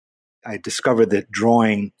I discovered that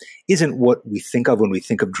drawing isn't what we think of when we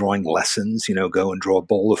think of drawing lessons, go and draw a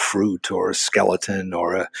bowl of fruit or a skeleton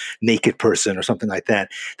or a naked person or something like that.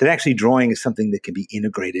 That actually drawing is something that can be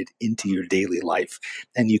integrated into your daily life.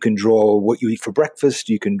 And you can draw what you eat for breakfast.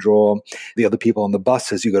 You can draw the other people on the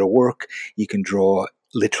bus as you go to work. You can draw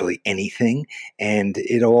literally anything. And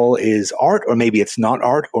it all is art, or maybe it's not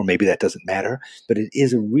art, or maybe that doesn't matter. But it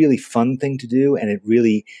is a really fun thing to do. And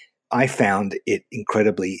I found it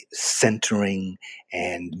incredibly centering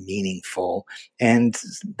and meaningful. And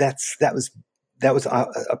that was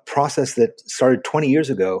a process that started 20 years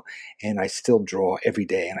ago, and I still draw every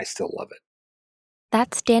day, and I still love it.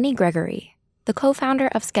 That's Danny Gregory, the co-founder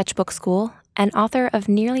of Sketchbook School and author of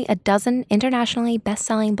nearly a dozen internationally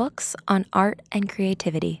best-selling books on art and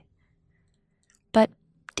creativity. But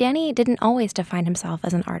Danny didn't always define himself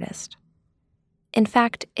as an artist. In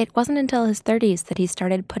fact, it wasn't until his 30s that he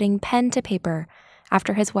started putting pen to paper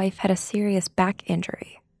after his wife had a serious back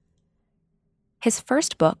injury. His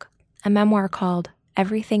first book, a memoir called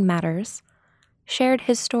Everything Matters, shared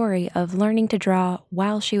his story of learning to draw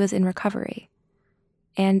while she was in recovery,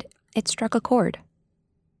 and it struck a chord.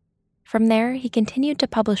 From there, he continued to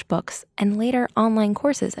publish books and later online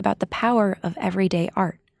courses about the power of everyday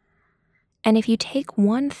art. And if you take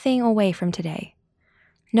one thing away from today,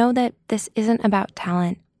 know that this isn't about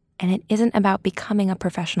talent, and it isn't about becoming a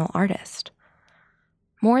professional artist.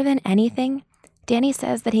 More than anything, Danny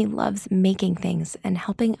says that he loves making things and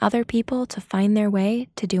helping other people to find their way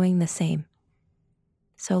to doing the same.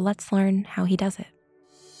 So let's learn how he does it.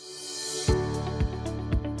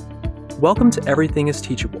 Welcome to Everything is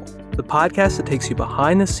Teachable, the podcast that takes you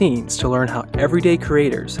behind the scenes to learn how everyday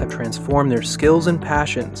creators have transformed their skills and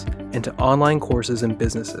passions into online courses and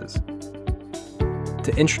businesses.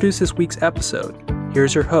 To introduce this week's episode,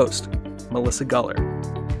 here's your host, Melissa Guller.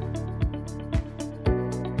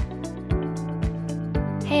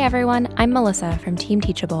 Hey everyone, I'm Melissa from Team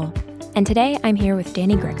Teachable, and today I'm here with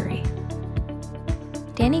Danny Gregory.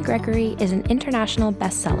 Danny Gregory is an international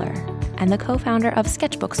bestseller and the co-founder of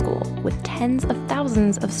Sketchbook School with tens of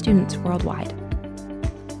thousands of students worldwide.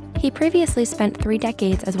 He previously spent 3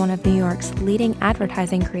 decades as one of New York's leading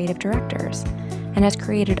advertising creative directors, and has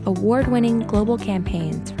created award-winning global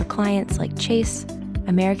campaigns for clients like Chase,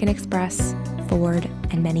 American Express, Ford,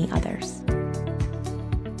 and many others.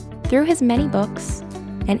 Through his many books,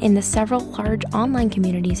 and in the several large online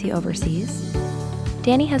communities he oversees,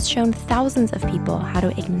 Danny has shown thousands of people how to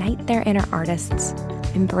ignite their inner artists,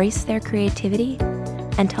 embrace their creativity,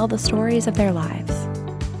 and tell the stories of their lives.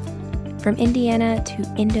 From Indiana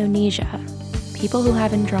to Indonesia, people who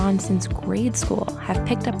haven't drawn since grade school have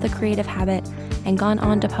picked up the creative habit and gone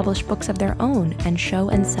on to publish books of their own and show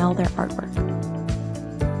and sell their artwork.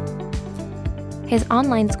 His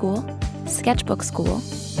online school, Sketchbook School,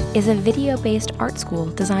 is a video-based art school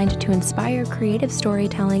designed to inspire creative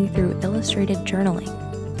storytelling through illustrated journaling.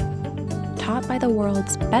 Taught by the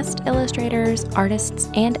world's best illustrators, artists,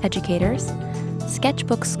 and educators,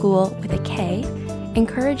 Sketchbook School, with a K,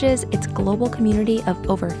 encourages its global community of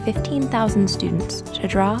over 15,000 students to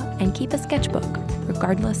draw and keep a sketchbook,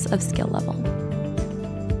 regardless of skill level.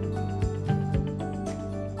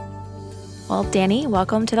 Well, Danny,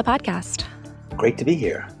 welcome to the podcast. Great to be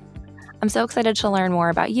here. I'm so excited to learn more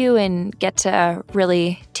about you and get to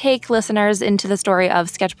really take listeners into the story of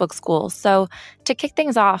Sketchbook School. So to kick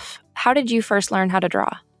things off, how did you first learn how to draw?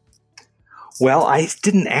 Well, I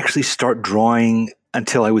didn't actually start drawing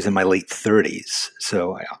until I was in my late 30s.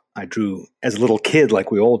 So I drew as a little kid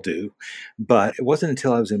like we all do, but it wasn't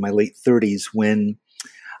until I was in my late 30s when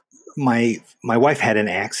my wife had an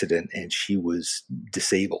accident and she was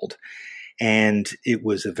disabled. And it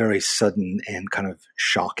was a very sudden and kind of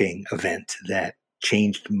shocking event that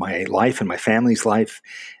changed my life and my family's life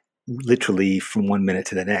literally from one minute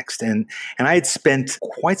to the next. And I had spent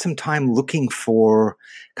quite some time looking for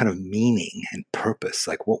kind of meaning and purpose.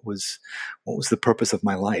 Like what was the purpose of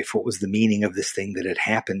my life? What was the meaning of this thing that had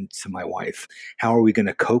happened to my wife? How are we going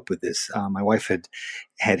to cope with this? My wife had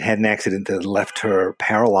an accident that left her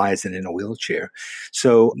paralyzed and in a wheelchair.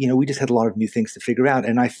 So, we just had a lot of new things to figure out.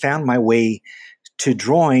 And I found my way to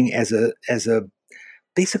drawing as a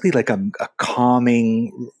basically like a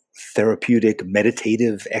calming, therapeutic,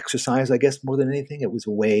 meditative exercise, I guess, more than anything. It was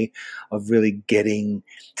a way of really getting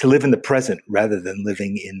to live in the present rather than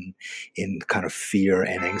living in kind of fear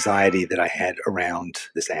and anxiety that I had around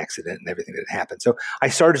this accident and everything that happened. So I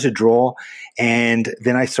started to draw, and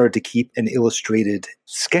then I started to keep an illustrated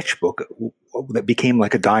sketchbook that became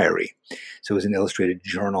like a diary. So it was an illustrated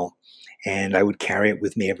journal. and I would carry it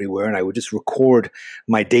with me everywhere, and I would just record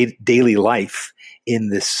my daily life in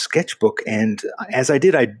this sketchbook. And as I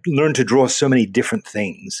did, I learned to draw so many different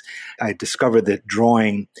things. I discovered that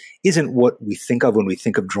drawing isn't what we think of when we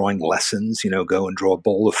think of drawing lessons, go and draw a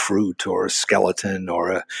bowl of fruit or a skeleton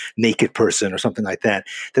or a naked person or something like that.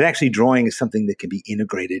 That actually drawing is something that can be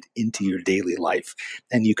integrated into your daily life.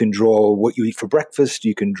 And you can draw what you eat for breakfast.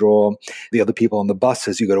 You can draw the other people on the bus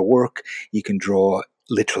as you go to work. You can draw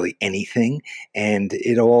literally anything, and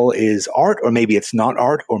it all is art, or maybe it's not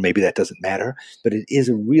art, or maybe that doesn't matter, but it is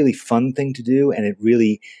a really fun thing to do, and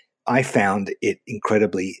I found it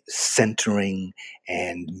incredibly centering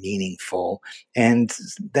and meaningful, and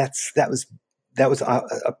that was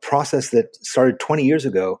a process that started 20 years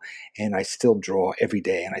ago, and I still draw every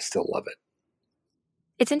day, and I still love it.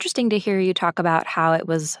 It's interesting to hear you talk about how it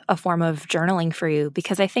was a form of journaling for you,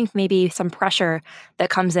 because I think maybe some pressure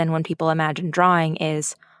that comes in when people imagine drawing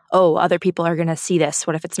is, oh, other people are going to see this.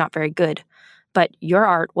 What if it's not very good? But your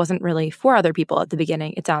art wasn't really for other people at the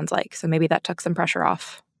beginning, it sounds like. So maybe that took some pressure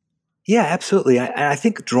off. Yeah, absolutely. I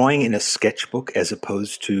think drawing in a sketchbook as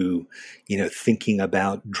opposed to, thinking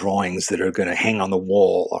about drawings that are going to hang on the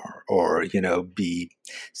wall or be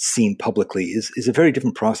seen publicly is a very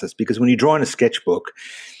different process, because when you draw in a sketchbook,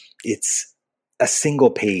 it's a single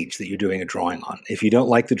page that you're doing a drawing on. If you don't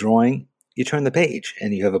like the drawing, you turn the page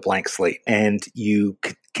and you have a blank slate and you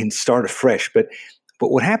can start afresh. But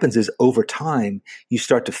what happens is over time, you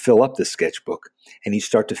start to fill up the sketchbook, and you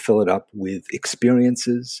start to fill it up with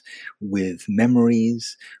experiences, with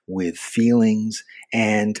memories, with feelings,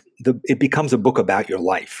 and it becomes a book about your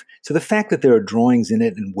life. So the fact that there are drawings in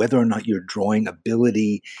it, and whether or not your drawing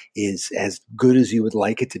ability is as good as you would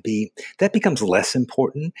like it to be, that becomes less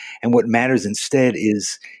important. And what matters instead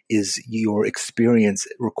is your experience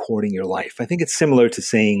recording your life. I think it's similar to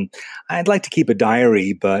saying, I'd like to keep a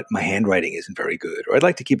diary, but my handwriting isn't very good. Or I'd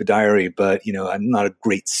like to keep a diary, but I'm not a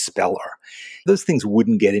great speller. Those things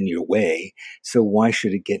wouldn't get in your way. So why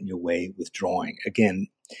should it get in your way with drawing? Again,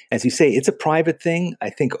 as you say, it's a private thing. I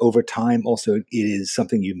think over time also it is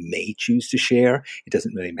something you may choose to share. It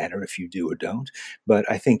doesn't really matter if you do or don't. But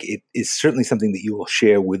I think it is certainly something that you will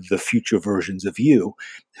share with the future versions of you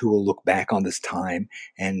who will look back on this time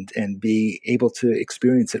and be able to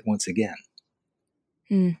experience it once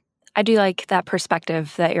again. I do like that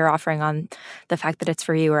perspective that you're offering on the fact that it's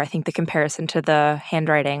for you, or I think the comparison to the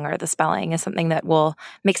handwriting or the spelling is something that will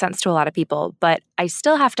make sense to a lot of people. But I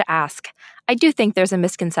still have to ask, I do think there's a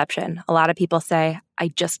misconception. A lot of people say, I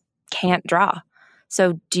just can't draw.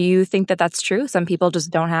 So do you think that that's true? Some people just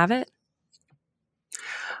don't have it?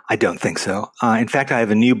 I don't think so. In fact, I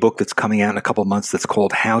have a new book that's coming out in a couple of months that's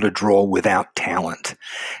called How to Draw Without Talent.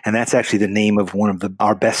 And that's actually the name of one of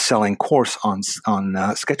our best-selling course on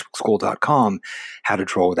sketchbookschool.com, How to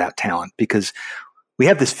Draw Without Talent, because we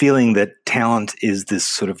have this feeling that talent is this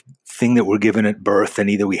sort of thing that we're given at birth, and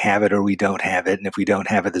either we have it or we don't have it. And if we don't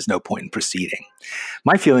have it, there's no point in proceeding.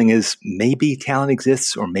 My feeling is maybe talent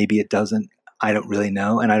exists or maybe it doesn't. I don't really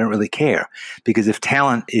know, and I don't really care, because if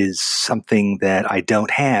talent is something that I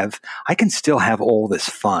don't have, I can still have all this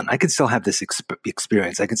fun. I can still have this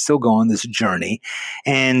experience. I can still go on this journey,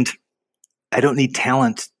 and I don't need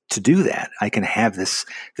talent to do that. I can have this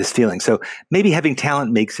feeling. So maybe having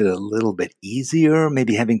talent makes it a little bit easier.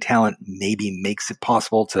 Maybe having talent maybe makes it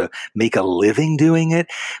possible to make a living doing it.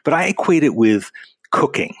 But I equate it with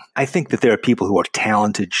cooking. I think that there are people who are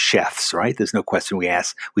talented chefs, right? There's no question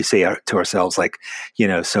we say to ourselves like,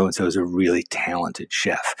 so-and-so is a really talented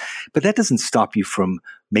chef. But that doesn't stop you from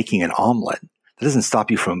making an omelet. That doesn't stop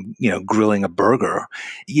you from, grilling a burger.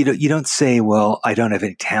 You don't say, well, I don't have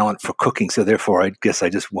any talent for cooking, so therefore I guess I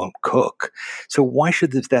just won't cook. So why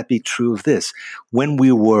should that be true of this? When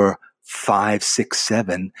we were 5, 6,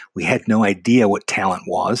 7, we had no idea what talent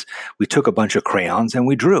was. We took a bunch of crayons and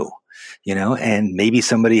we drew. And maybe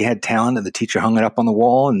somebody had talent and the teacher hung it up on the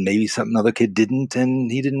wall, and maybe another kid didn't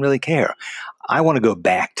and he didn't really care. I want to go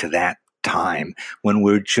back to that time when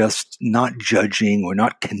we're just not judging, we're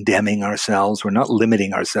not condemning ourselves, we're not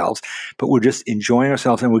limiting ourselves, but we're just enjoying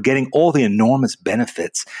ourselves, and we're getting all the enormous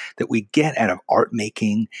benefits that we get out of art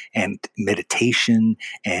making and meditation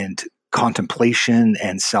and contemplation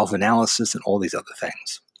and self-analysis and all these other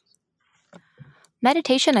things.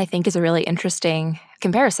 Meditation, I think, is a really interesting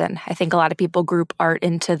comparison. I think a lot of people group art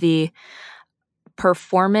into the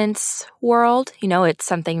performance world. It's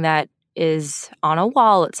something that is on a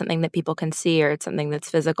wall, it's something that people can see, or it's something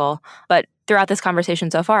that's physical. But throughout this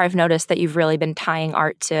conversation so far, I've noticed that you've really been tying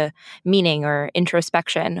art to meaning or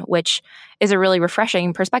introspection, which is a really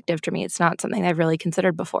refreshing perspective to me. It's not something I've really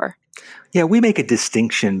considered before. Yeah, we make a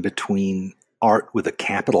distinction between art with a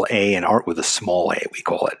capital A and art with a small a, we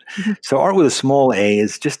call it. Mm-hmm. So art with a small a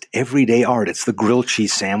is just everyday art. It's the grilled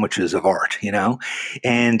cheese sandwiches of art,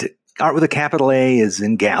 and art with a capital A is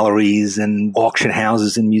in galleries and auction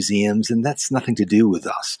houses and museums, and that's nothing to do with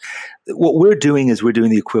us. What we're doing is we're doing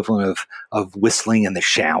the equivalent of whistling in the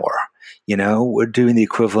shower. We're doing the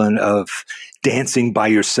equivalent of dancing by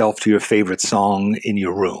yourself to your favorite song in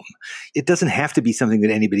your room. It doesn't have to be something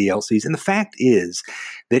that anybody else sees. And the fact is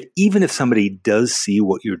that even if somebody does see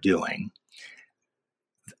what you're doing,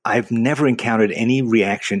 I've never encountered any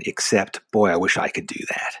reaction except, boy, I wish I could do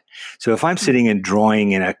that. So if I'm sitting and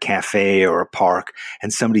drawing in a cafe or a park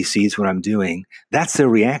and somebody sees what I'm doing, that's their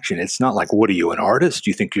reaction. It's not like, what are you, an artist? Do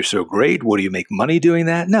you think you're so great? What do you make money doing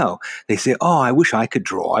that? No, they say, oh, I wish I could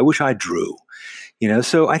draw. I wish I drew.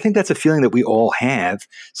 So I think that's a feeling that we all have.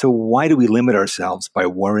 So why do we limit ourselves by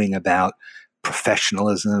worrying about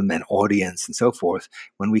professionalism and audience and so forth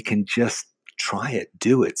when we can just try it,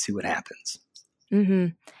 do it, see what happens? Mm-hmm.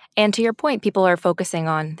 And to your point, people are focusing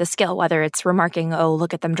on the skill, whether it's remarking, oh,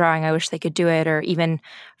 look at them drawing, I wish they could do it, or even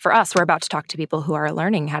for us, we're about to talk to people who are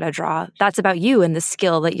learning how to draw. That's about you and the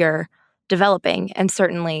skill that you're developing. And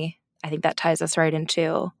certainly, I think that ties us right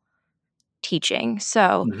into teaching.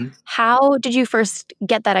 So how did you first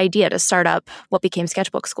get that idea to start up what became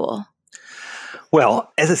Sketchbook School?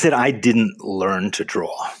 Well, as I said, I didn't learn to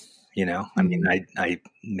draw. I mean, I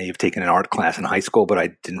may have taken an art class in high school, but I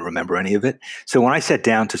didn't remember any of it. So when I sat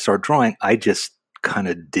down to start drawing, I just kind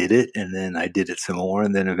of did it, and then I did it some more,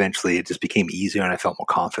 and then eventually it just became easier and I felt more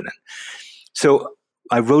confident. So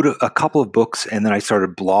I wrote a couple of books, and then I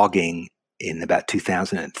started blogging in about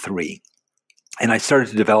 2003. And I started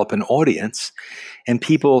to develop an audience, and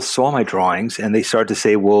people saw my drawings and they started to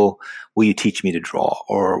say, well, will you teach me to draw?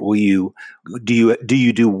 Or do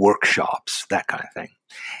you do workshops? That kind of thing.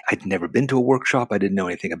 I'd never been to a workshop. I didn't know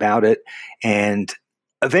anything about it. And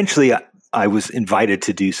eventually I was invited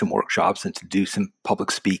to do some workshops and to do some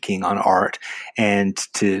public speaking on art and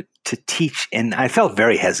to teach. And I felt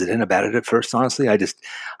very hesitant about it at first, honestly.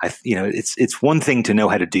 It's one thing to know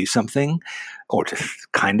how to do something or to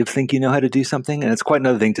kind of think you know how to do something. And it's quite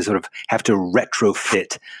another thing to sort of have to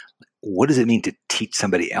retrofit. What does it mean to teach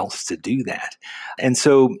somebody else to do that? And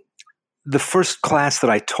so the first class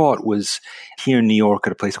that I taught was here in New York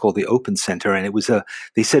at a place called the Open Center. And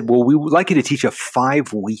they said, well, we would like you to teach a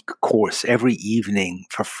 5-week course every evening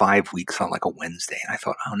for 5 weeks on like a Wednesday. And I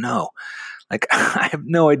thought, oh no, like I have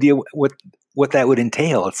no idea what that would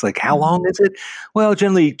entail. It's like, how long is it? Well,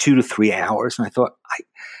 generally 2 to 3 hours. And I thought,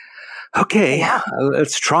 okay,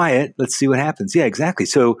 let's try it. Let's see what happens. Yeah, exactly.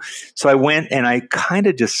 So I went and I kind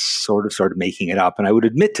of just sort of started making it up. And I would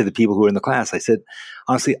admit to the people who were in the class, I said,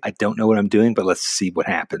 honestly, I don't know what I'm doing, but let's see what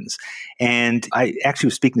happens. And I actually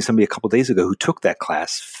was speaking to somebody a couple of days ago who took that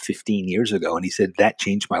class 15 years ago. And he said, that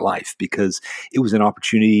changed my life because it was an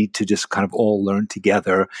opportunity to just kind of all learn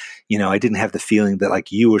together. I didn't have the feeling that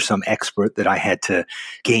like you were some expert, that I had to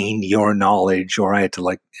gain your knowledge or I had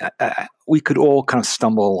to we could all kind of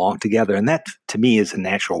stumble along together. And that to me is a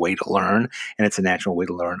natural way to learn. And it's a natural way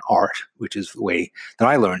to learn art, which is the way that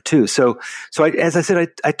I learned too. So as I said,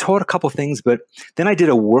 I taught a couple of things, but then I did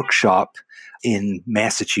a workshop in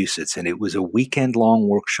Massachusetts, and it was a weekend-long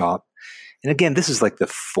workshop. And again, this is like the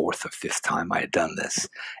 4th or 5th time I had done this.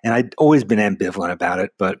 And I'd always been ambivalent about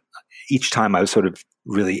it, but each time I was sort of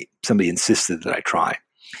really, somebody insisted that I try.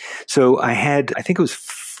 So I think it was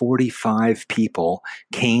 45 people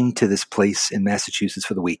came to this place in Massachusetts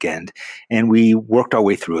for the weekend, and we worked our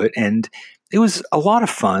way through it. And it was a lot of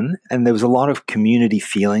fun, and there was a lot of community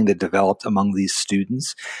feeling that developed among these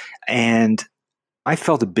students. And I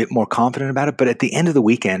felt a bit more confident about it, but at the end of the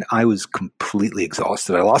weekend, I was completely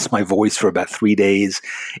exhausted. I lost my voice for about 3 days.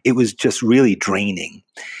 It was just really draining.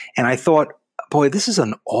 And I thought, boy, this is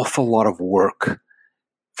an awful lot of work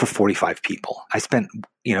for 45 people. I spent,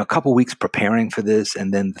 a couple weeks preparing for this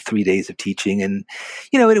and then the 3 days of teaching. And,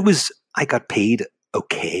 I got paid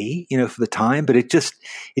okay, for the time, but it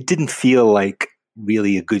didn't feel like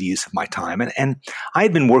really a good use of my time. And I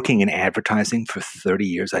had been working in advertising for 30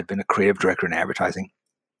 years. I'd been a creative director in advertising.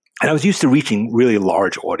 And I was used to reaching really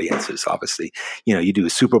large audiences, obviously. You do a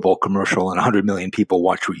Super Bowl commercial and 100 million people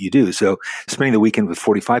watch what you do. So spending the weekend with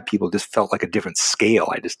 45 people just felt like a different scale.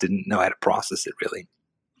 I just didn't know how to process it really,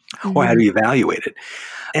 or how to evaluate it.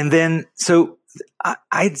 And then, so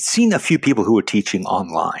I'd seen a few people who were teaching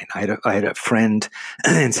online. I had a friend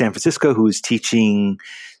in San Francisco who was teaching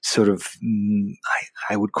sort of,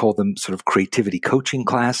 I would call them sort of creativity coaching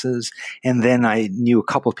classes. And then I knew a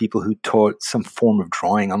couple of people who taught some form of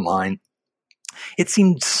drawing online. It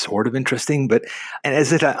seemed sort of interesting, but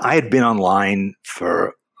as I had been online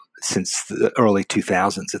for since the early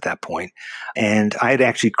 2000s at that point. And I had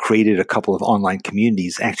actually created a couple of online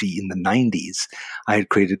communities. Actually, in the 90s, I had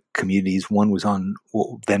created communities. One was on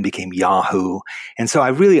what then became Yahoo. And so I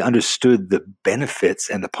really understood the benefits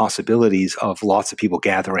and the possibilities of lots of people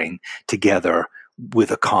gathering together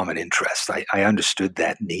with a common interest. I understood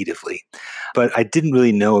that natively. But I didn't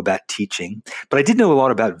really know about teaching. But I did know a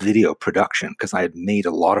lot about video production because I had made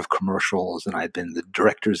a lot of commercials and I had been in the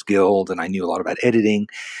Directors Guild and I knew a lot about editing.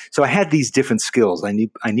 So I had these different skills. I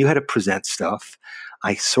knew how to present stuff.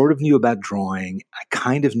 I sort of knew about drawing. I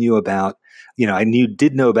kind of knew about,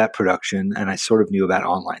 did know about production, and I sort of knew about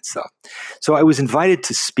online stuff. So I was invited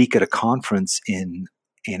to speak at a conference in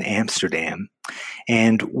Amsterdam.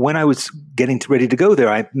 And when I was getting ready to go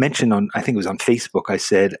there, I mentioned I think it was on Facebook, I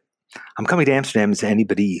said, I'm coming to Amsterdam. Is there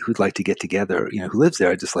anybody who'd like to get together, who lives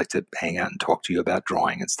there? I'd just like to hang out and talk to you about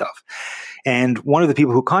drawing and stuff. And one of the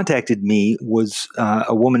people who contacted me was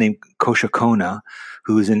a woman named Kosha Kona,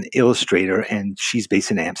 who is an illustrator, and she's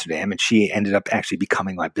based in Amsterdam. And she ended up actually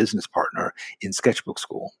becoming my business partner in Sketchbook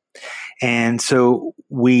School. And so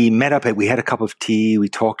we met up, we had a cup of tea, we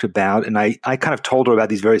talked about, and I kind of told her about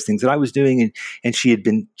these various things that I was doing. And she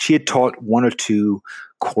had taught one or two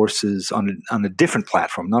courses on a different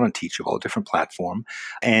platform, not on Teachable, a different platform,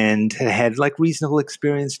 and had like reasonable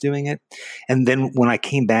experience doing it. And then when I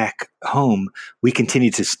came back home, we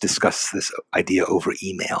continued to discuss this idea over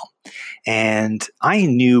email. And I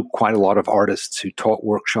knew quite a lot of artists who taught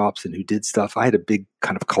workshops and who did stuff. I had a big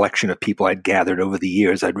kind of collection of people I'd gathered over the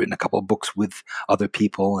years. I'd written a couple of books with other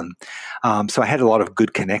people. And so I had a lot of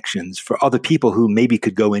good connections for other people who maybe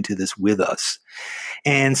could go into this with us.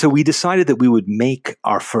 And so we decided that we would make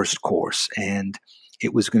our first course, and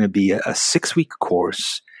it was going to be a 6-week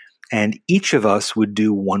course, and each of us would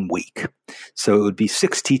do 1 week. So it would be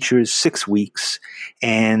 6 teachers, 6 weeks,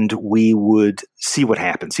 and we would see what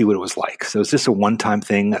happened, see what it was like. So it's just a one-time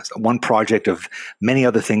thing, one project of many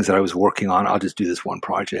other things that I was working on. I'll just do this one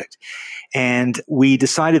project. And we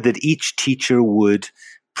decided that each teacher would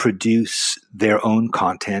produce their own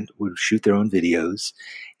content, would shoot their own videos,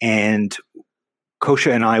 and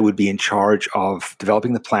Kosha and I would be in charge of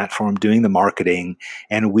developing the platform, doing the marketing,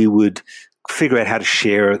 and we would figure out how to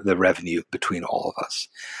share the revenue between all of us.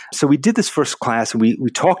 So we did this first class, and we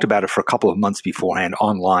talked about it for a couple of months beforehand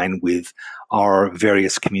online with our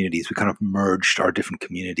various communities. We kind of merged our different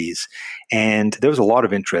communities, and there was a lot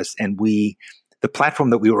of interest, and the platform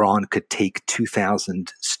that we were on could take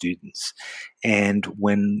 2,000 students. And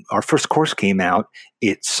when our first course came out,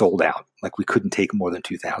 it sold out. Like we couldn't take more than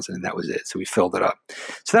 2,000, and that was it. So we filled it up.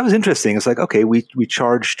 So that was interesting. It's like, okay, we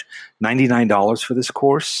charged $99 for this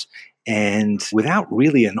course. And without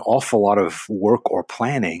really an awful lot of work or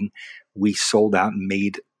planning, we sold out and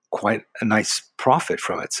made quite a nice profit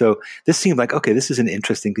from it. So this seemed like, okay, this is an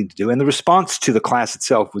interesting thing to do. And the response to the class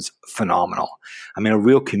itself was phenomenal. I mean, a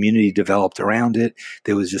real community developed around it.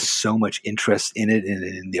 There was just so much interest in it and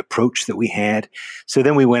in the approach that we had. So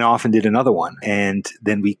then we went off and did another one. And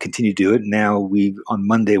then we continued to do it. Now on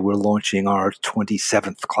Monday, we're launching our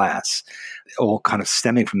 27th class, all kind of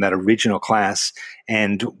stemming from that original class.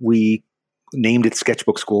 And we named it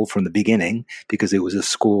Sketchbook School from the beginning because it was a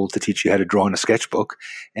school to teach you how to draw in a sketchbook.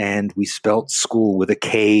 And we spelt school with a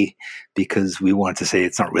K because we wanted to say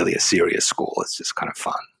it's not really a serious school. It's just kind of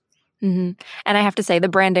fun. Mm-hmm. And I have to say, the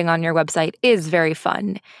branding on your website is very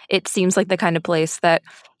fun. It seems like the kind of place that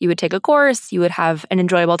you would take a course, you would have an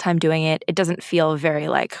enjoyable time doing it. It doesn't feel very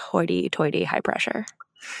like hoity-toity, high pressure.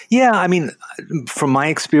 Yeah, I mean, from my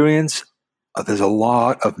experience, there's a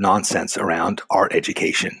lot of nonsense around art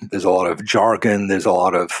education. There's a lot of jargon. There's a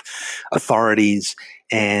lot of authorities.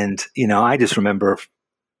 And, I just remember,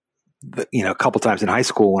 a couple times in high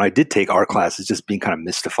school when I did take art classes, just being kind of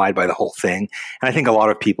mystified by the whole thing. And I think a lot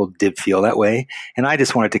of people did feel that way. And I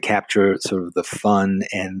just wanted to capture sort of the fun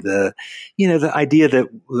and the idea that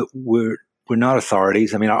we're not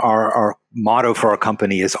authorities. I mean, our motto for our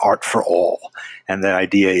company is art for all. And the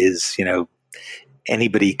idea is,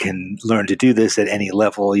 anybody can learn to do this at any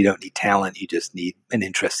level. You don't need talent. You just need an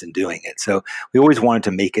interest in doing it. So we always wanted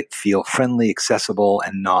to make it feel friendly, accessible,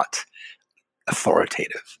 and not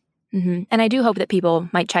authoritative. Mm-hmm. And I do hope that people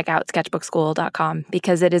might check out sketchbookschool.com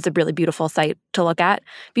because it is a really beautiful site to look at.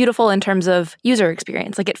 Beautiful in terms of user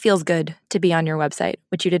experience. Like it feels good to be on your website,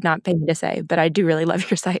 which you did not pay me to say, but I do really love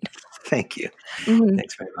your site. Thank you. Mm-hmm.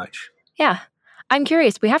 Thanks very much. Yeah. I'm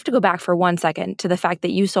curious, we have to go back for 1 second to the fact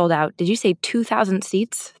that you sold out, did you say 2,000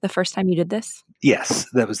 seats the first time you did this? Yes,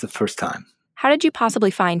 that was the first time. How did you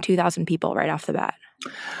possibly find 2,000 people right off the bat?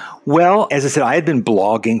 Well, as I said, I had been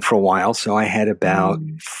blogging for a while, so I had about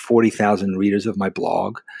 40,000 readers of my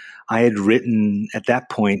blog. I had written at that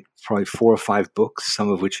point probably 4 or 5 books, some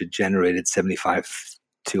of which had generated 75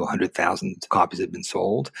 to 100,000 copies had been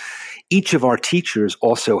sold. Each of our teachers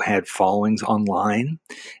also had followings online.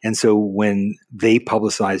 And so when they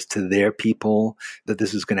publicized to their people that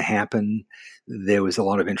this was going to happen, there was a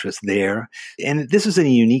lot of interest there. And this was a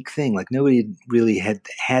unique thing. Like nobody really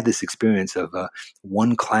had this experience of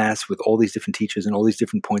one class with all these different teachers and all these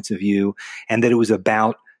different points of view, and that it was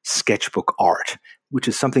about sketchbook art, which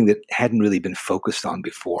is something that hadn't really been focused on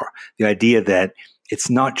before. The idea that it's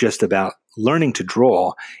not just about learning to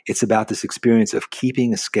draw, it's about this experience of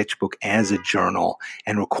keeping a sketchbook as a journal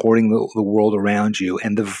and recording the world around you.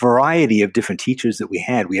 And the variety of different teachers that we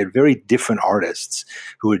had very different artists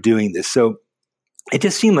who were doing this. So it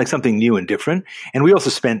just seemed like something new and different. And we also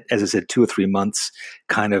spent, as I said, 2 or 3 months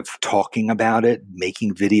kind of talking about it,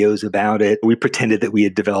 making videos about it. We pretended that we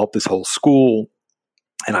had developed this whole school.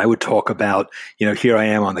 And I would talk about, here I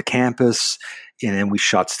am on the campus. And then we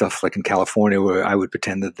shot stuff like in California where I would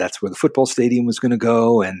pretend that that's where the football stadium was going to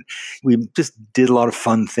go. And we just did a lot of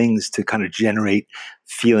fun things to kind of generate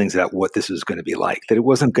feelings about what this was going to be like, that it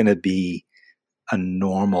wasn't going to be a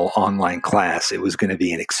normal online class. It was going to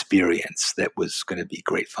be an experience that was going to be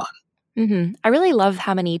great fun. Mm-hmm. I really love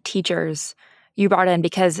how many teachers you brought in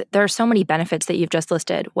because there are so many benefits that you've just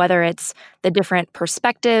listed, whether it's the different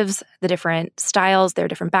perspectives, the different styles, their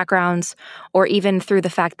different backgrounds, or even through the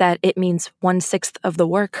fact that it means 1/6 of the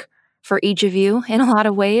work for each of you in a lot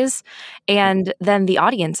of ways. And then the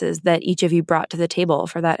audiences that each of you brought to the table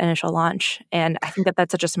for that initial launch. And I think that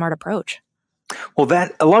that's such a smart approach. Well,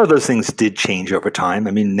 a lot of those things did change over time.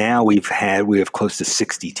 I mean, now we have close to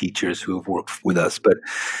 60 teachers who have worked with us. But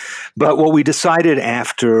what we decided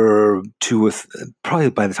after probably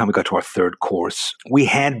by the time we got to our 3rd course, we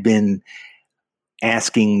had been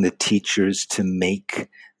asking the teachers to make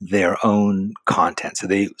their own content.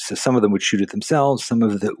 So some of them would shoot it themselves. Some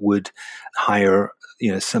of them would hire,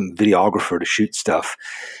 some videographer to shoot stuff.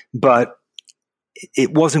 But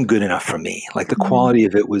it wasn't good enough for me. Like the quality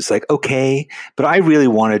of it was like, okay, but I really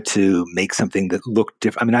wanted to make something that looked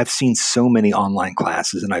different. I mean, I've seen so many online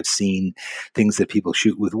classes and I've seen things that people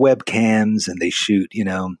shoot with webcams and they shoot,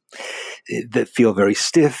 that feel very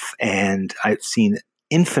stiff. And I've seen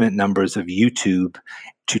infinite numbers of YouTube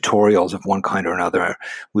tutorials of one kind or another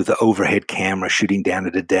with the overhead camera shooting down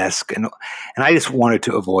at a desk. And I just wanted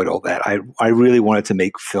to avoid all that. I really wanted to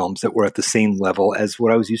make films that were at the same level as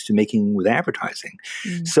what I was used to making with advertising.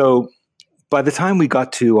 So by the time we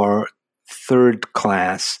got to our 3rd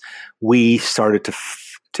class, we started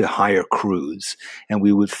to hire crews and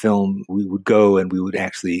we would film, we would go and we would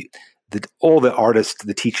actually, all the artist,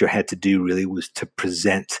 the teacher had to do really was to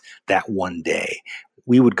present that one day.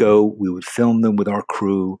 We would go, we would film them with our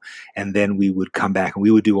crew, and then we would come back and we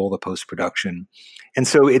would do all the post-production. And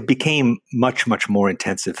so it became much, much more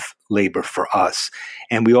intensive labor for us.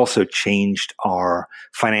 And we also changed our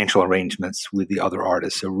financial arrangements with the other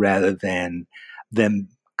artists. So rather than them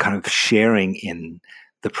kind of sharing in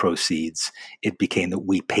the proceeds, it became that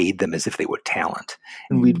we paid them as if they were talent.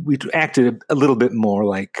 And we acted a little bit more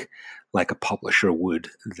like a publisher would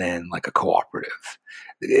than like a cooperative.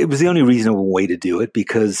 It was the only reasonable way to do it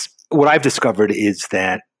because what I've discovered is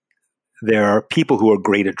that there are people who are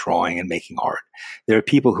great at drawing and making art. There are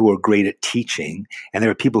people who are great at teaching, and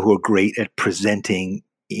there are people who are great at presenting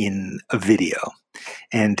in a video.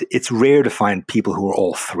 And it's rare to find people who are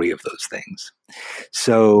all 3 of those things.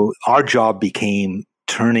 So our job became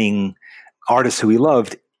turning artists who we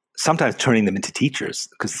loved, sometimes turning them into teachers,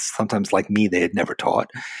 because sometimes, like me, they had never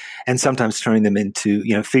taught, and sometimes turning them into,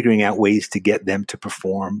 figuring out ways to get them to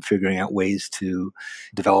perform, figuring out ways to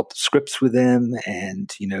develop scripts with them and,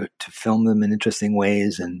 to film them in interesting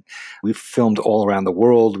ways. And we've filmed all around the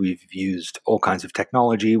world. We've used all kinds of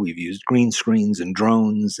technology. We've used green screens and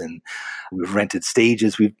drones, and we've rented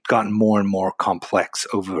stages. We've gotten more and more complex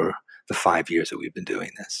over the 5 years that we've been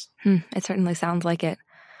doing this. It certainly sounds like it.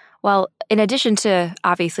 Well, in addition to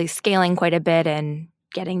obviously scaling quite a bit and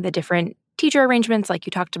getting the different teacher arrangements, like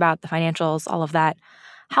you talked about, the financials, all of that,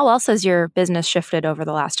 how else has your business shifted over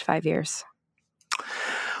the last 5 years?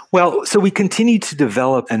 Well, so we continued to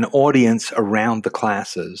develop an audience around the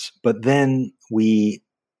classes, but then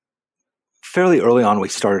fairly early on, we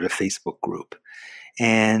started a Facebook group.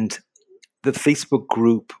 And the Facebook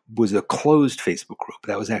group was a closed Facebook group.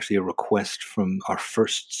 That was actually a request from our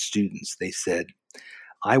first students. They said,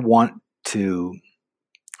 I want to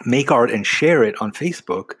make art and share it on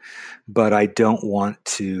Facebook, but I don't want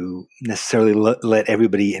to necessarily let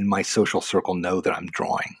everybody in my social circle know that I'm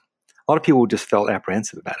drawing. A lot of people just felt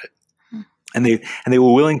apprehensive about it. And they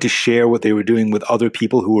were willing to share what they were doing with other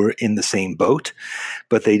people who were in the same boat,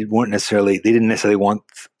 but they didn't necessarily want,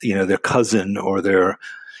 their cousin or their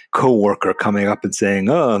coworker coming up and saying,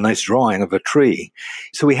 "Oh, nice drawing of a tree."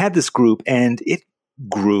 So we had this group, and it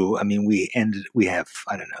grew. I mean, we have,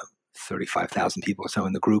 I don't know, 35,000 people or so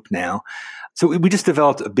in the group now. So we just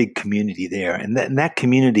developed a big community there, and that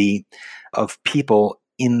community of people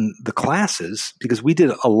in the classes, because we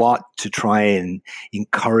did a lot to try and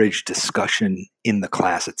encourage discussion in the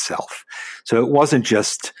class itself. So it wasn't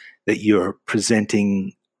just that you're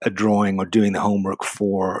presenting a drawing or doing the homework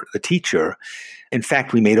for the teacher. In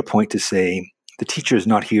fact, we made a point to say the teacher is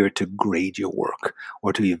not here to grade your work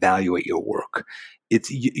or to evaluate your work.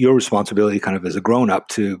 It's your responsibility kind of as a grown-up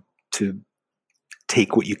to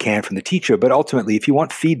take what you can from the teacher. But ultimately, if you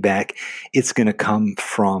want feedback, it's going to come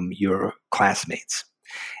from your classmates.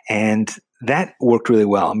 And that worked really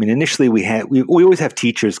well. I mean, initially we always have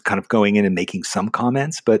teachers kind of going in and making some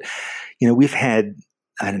comments, but we've had,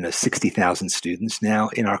 I don't know, 60,000 students now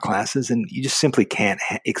in our classes, and you just simply can't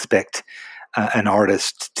expect an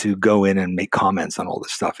artist to go in and make comments on all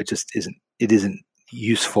this stuff. It just isn't. It isn't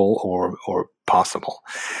useful or possible.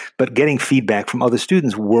 But getting feedback from other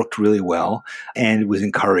students worked really well, and it was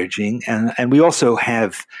encouraging. And we also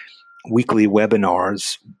have weekly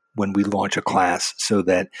webinars when we launch a class, so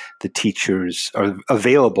that the teachers are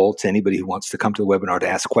available to anybody who wants to come to the webinar to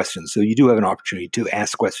ask questions. So you do have an opportunity to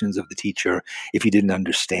ask questions of the teacher if you didn't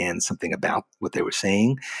understand something about what they were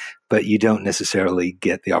saying, but you don't necessarily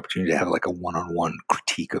get the opportunity to have like a one-on-one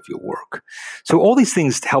critique of your work. So all these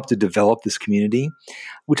things helped to develop this community,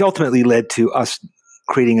 which ultimately led to us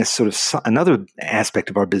creating a sort of another aspect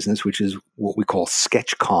of our business, which is what we call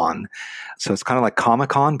SketchCon. So it's kind of like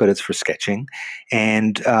Comic-Con, but it's for sketching.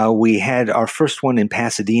 And we had our first one in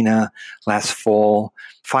Pasadena last fall.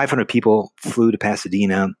 500 people flew to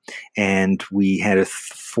Pasadena, and we had a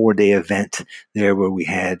 4-day event there where we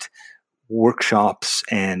had workshops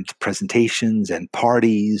and presentations and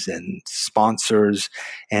parties and sponsors.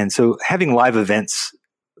 And so having live events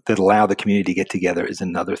that allow the community to get together is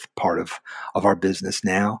another part of our business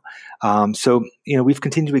now. So we've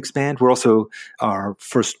continued to expand. We're also, our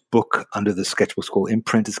first book under the Sketchbook School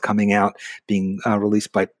imprint is coming out, being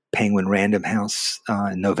released by Penguin Random House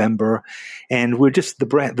in November. And we're just, the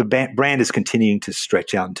brand is continuing to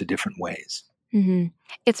stretch out into different ways. Mm-hmm.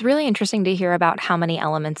 It's really interesting to hear about how many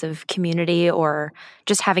elements of community or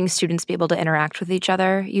just having students be able to interact with each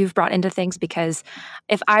other you've brought into things, because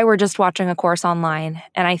if I were just watching a course online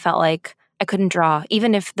and I felt like I couldn't draw,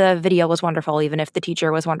 even if the video was wonderful, even if the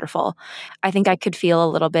teacher was wonderful, I think I could feel a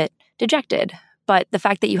little bit dejected. But the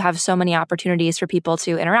fact that you have so many opportunities for people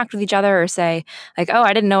to interact with each other or say like, oh,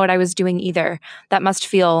 I didn't know what I was doing either, that must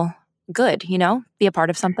feel good, be a part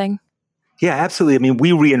of something. Yeah, absolutely. I mean,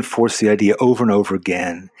 we reinforce the idea over and over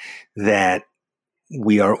again that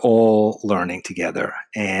we are all learning together.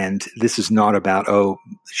 And this is not about, oh,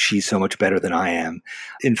 she's so much better than I am.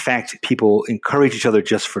 In fact, people encourage each other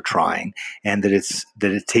just for trying, and that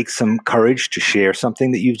it takes some courage to share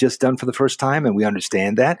something that you've just done for the first time. And we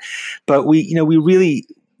understand that. But we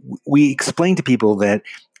explain to people that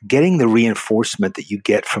getting the reinforcement that you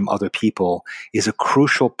get from other people is a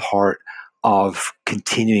crucial part of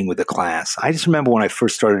continuing with the class. I just remember when I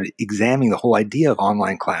first started examining the whole idea of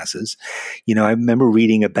online classes, I remember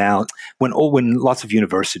reading about when lots of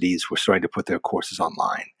universities were starting to put their courses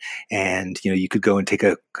online, and you could go and take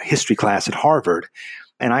a history class at Harvard.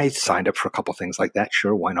 And I signed up for a couple things like that.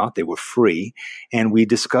 Sure, why not? They were free. And we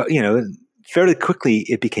discussed, fairly quickly,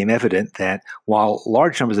 it became evident that while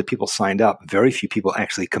large numbers of people signed up, very few people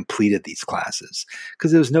actually completed these classes,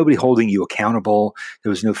 because there was nobody holding you accountable. There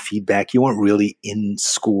was no feedback. You weren't really in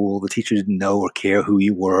school. The teacher didn't know or care who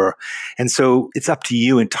you were. And so it's up to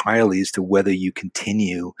you entirely as to whether you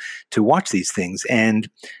continue to watch these things. And,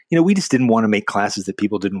 we just didn't want to make classes that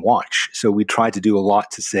people didn't watch. So we tried to do a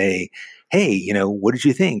lot to say, hey, what did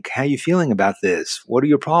you think? How are you feeling about this? What are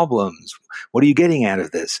your problems? What are you getting out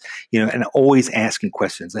of this? And always asking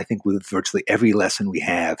questions. I think with virtually every lesson we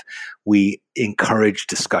have, we encourage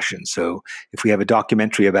discussion. So if we have a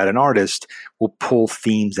documentary about an artist, we'll pull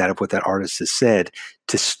themes out of what that artist has said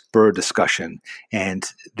to spur discussion. And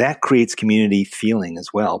that creates community feeling as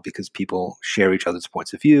well, because people share each other's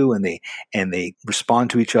points of view and they respond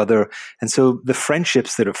to each other. And so the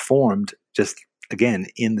friendships that have formed just again,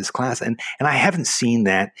 in this class. And I haven't seen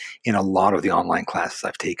that in a lot of the online classes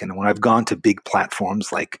I've taken. And when I've gone to big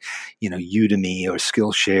platforms like, Udemy or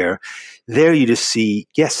Skillshare, there you just see,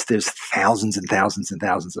 yes, there's thousands and thousands and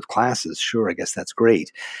thousands of classes. Sure, I guess that's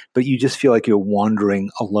great. But you just feel like you're wandering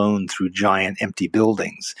alone through giant empty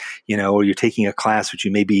buildings, or you're taking a class which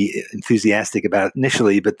you may be enthusiastic about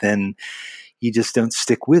initially, but then you just don't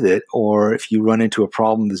stick with it. Or if you run into a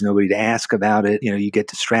problem, there's nobody to ask about it. You get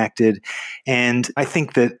distracted. And I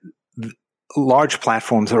think that large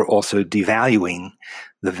platforms are also devaluing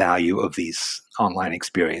the value of these online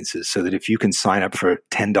experiences, so that if you can sign up for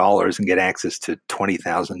 $10 and get access to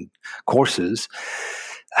 20,000 courses,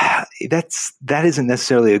 that isn't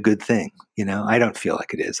necessarily a good thing. I don't feel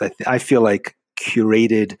like it is. I feel like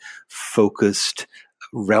curated, focused,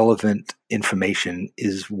 relevant information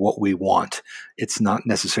is what we want. It's not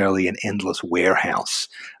necessarily an endless warehouse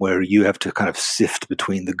where you have to kind of sift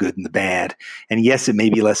between the good and the bad. And yes, it may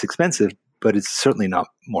be less expensive, but it's certainly not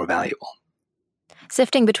more valuable.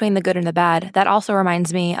 Sifting between the good and the bad, that also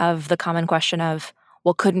reminds me of the common question of,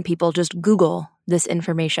 well, couldn't people just Google this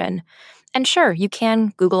information? And sure, you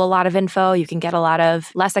can Google a lot of info. You can get a lot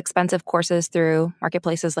of less expensive courses through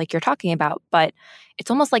marketplaces like you're talking about. But it's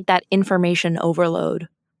almost like that information overload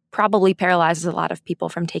probably paralyzes a lot of people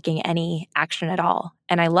from taking any action at all.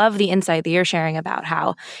 And I love the insight that you're sharing about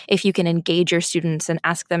how if you can engage your students and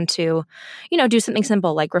ask them to, do something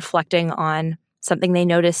simple like reflecting on something they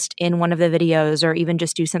noticed in one of the videos, or even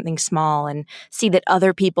just do something small and see that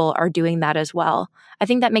other people are doing that as well. I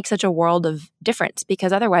think that makes such a world of difference,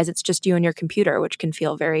 because otherwise it's just you and your computer, which can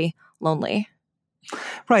feel very lonely.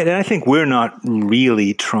 Right. And I think we're not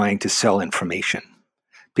really trying to sell information,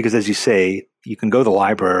 because as you say, you can go to the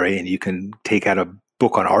library and you can take out a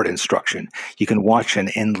book on art instruction. You can watch an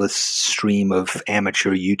endless stream of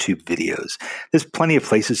amateur YouTube videos. There's plenty of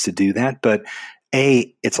places to do that, but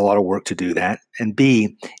A, it's a lot of work to do that. And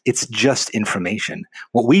B, it's just information.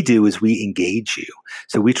 What we do is we engage you.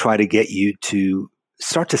 So we try to get you to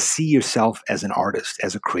start to see yourself as an artist,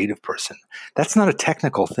 as a creative person. That's not a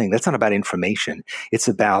technical thing. That's not about information. It's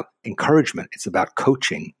about encouragement. It's about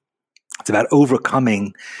coaching. It's about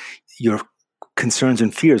overcoming your concerns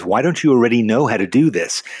and fears. Why don't you already know how to do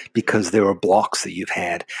this? Because there are blocks that you've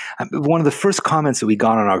had. One of the first comments that we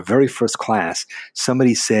got on our very first class,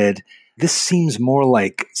 somebody said, "This seems more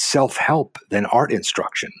like self-help than art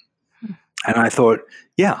instruction." And I thought,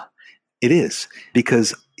 yeah, it is.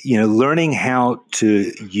 Because, learning how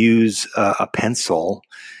to use a pencil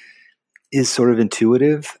is sort of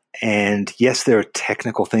intuitive. And yes, there are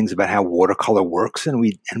technical things about how watercolor works, and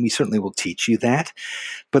we certainly will teach you that.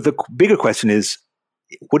 But the bigger question is,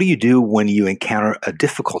 what do you do when you encounter a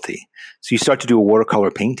difficulty? So you start to do a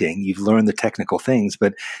watercolor painting, you've learned the technical things,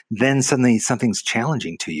 but then suddenly something's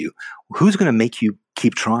challenging to you. Who's going to make you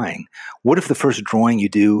keep trying? What if the first drawing you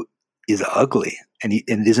do is ugly and it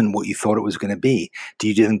isn't what you thought it was going to be? Do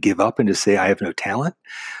you then give up and just say, I have no talent?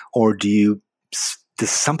 Or does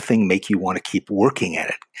something make you want to keep working at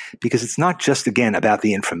it? Because it's not just, again, about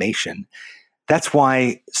the information. That's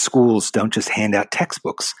why schools don't just hand out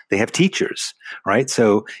textbooks. They have teachers, right?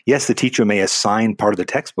 So yes, the teacher may assign part of the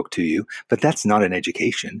textbook to you, but that's not an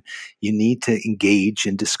education. You need to engage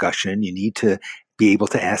in discussion. You need to be able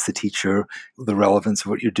to ask the teacher the relevance of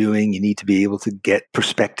what you're doing. You need to be able to get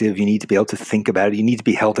perspective. You need to be able to think about it. You need to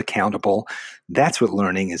be held accountable. That's what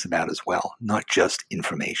learning is about as well, not just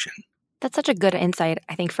information. That's such a good insight,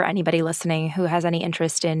 I think, for anybody listening who has any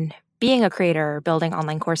interest in being a creator or building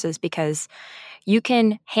online courses, because you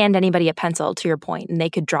can hand anybody a pencil, to your point, and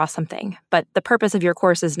they could draw something. But the purpose of your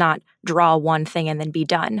course is not draw one thing and then be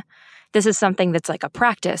done. This is something that's like a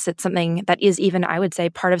practice. It's something that is even, I would say,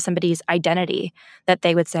 part of somebody's identity, that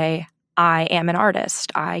they would say, I am an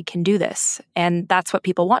artist. I can do this. And that's what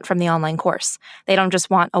people want from the online course. They don't just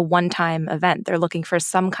want a one-time event. They're looking for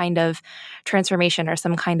some kind of transformation or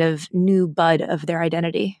some kind of new bud of their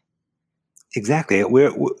identity. Exactly.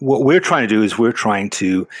 What we're trying to do is we're trying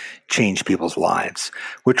to change people's lives.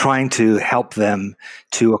 We're trying to help them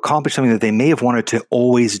to accomplish something that they may have wanted to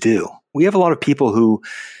always do. We have a lot of people who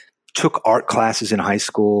took art classes in high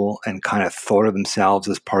school and kind of thought of themselves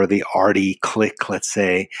as part of the arty clique, let's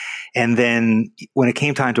say. And then when it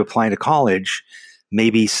came time to apply to college,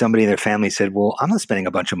 maybe somebody in their family said, well, I'm not spending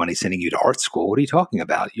a bunch of money sending you to art school. What are you talking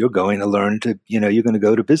about? You're going to learn to, you're going to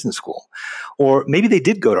go to business school. Or maybe they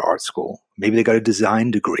did go to art school. Maybe they got a design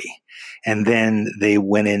degree. And then they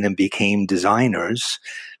went in and became designers,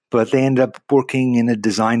 but they ended up working in a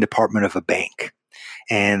design department of a bank.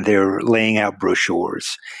 And they're laying out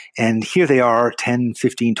brochures. And here they are 10,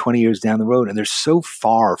 15, 20 years down the road, and they're so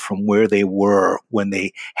far from where they were when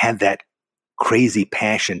they had that crazy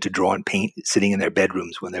passion to draw and paint sitting in their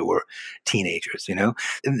bedrooms when they were teenagers,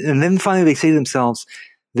 And then finally they say to themselves,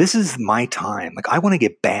 this is my time. Like, I want to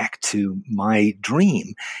get back to my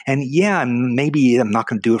dream. And yeah, maybe I'm not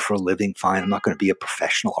going to do it for a living. Fine. I'm not going to be a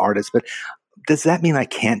professional artist, but does that mean I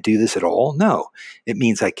can't do this at all? No, it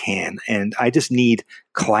means I can. And I just need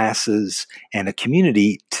classes and a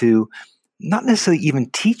community to not necessarily even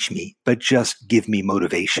teach me, but just give me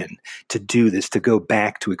motivation to do this, to go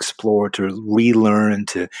back, to explore, to relearn,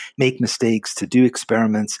 to make mistakes, to do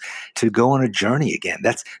experiments, to go on a journey again.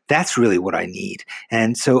 That's really what I need.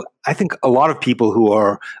 And so I think a lot of people who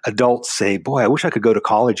are adults say, boy, I wish I could go to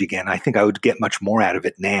college again. I think I would get much more out of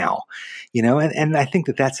it now, and I think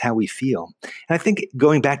that that's how we feel. And I think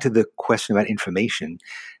going back to the question about information,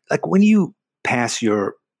 like when you pass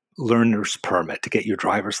your learner's permit to get your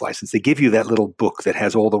driver's license, they give you that little book that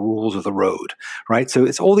has all the rules of the road, right? So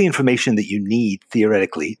it's all the information that you need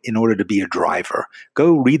theoretically in order to be a driver.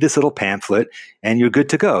 Go read this little pamphlet and you're good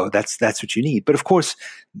to go. That's what you need. But of course,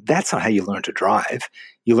 that's not how you learn to drive.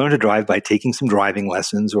 You learn to drive by taking some driving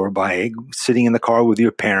lessons or by sitting in the car with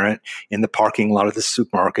your parent in the parking lot of the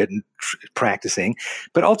supermarket and practicing.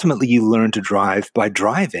 But ultimately, you learn to drive by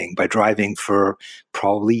driving for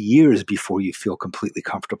probably years before you feel completely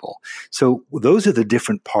comfortable. So those are the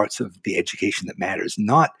different parts of the education that matters,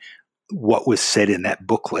 not what was said in that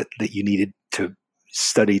booklet that you needed to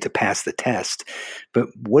study to pass the test. But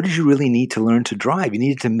what did you really need to learn to drive? You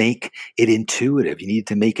needed to make it intuitive. You needed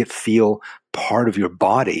to make it feel part of your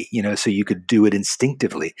body, so you could do it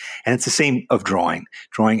instinctively. And it's the same of drawing.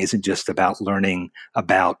 Drawing isn't just about learning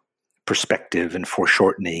about perspective and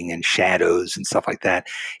foreshortening and shadows and stuff like that.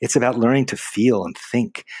 It's about learning to feel and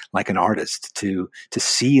think like an artist, to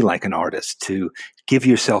see like an artist, to give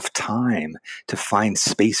yourself time, to find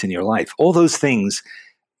space in your life. All those things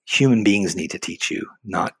human beings need to teach you,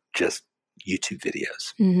 not just YouTube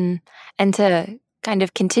videos. Mm-hmm. And to kind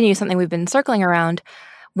of continue something we've been circling around,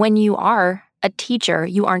 when you are a teacher,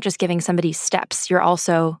 you aren't just giving somebody steps. You're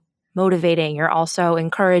also motivating. You're also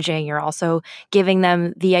encouraging. You're also giving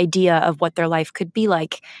them the idea of what their life could be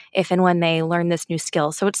like if and when they learn this new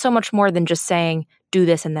skill. So it's so much more than just saying, do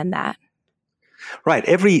this and then that. Right.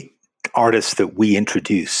 Every artist that we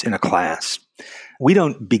introduce in a class, we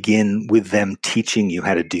don't begin with them teaching you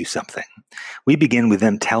how to do something. We begin with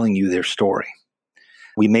them telling you their story.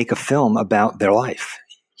 We make a film about their life.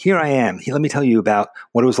 Here I am. Let me tell you about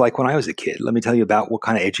what it was like when I was a kid. Let me tell you about what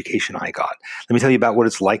kind of education I got. Let me tell you about what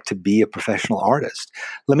it's like to be a professional artist.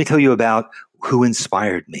 Let me tell you about who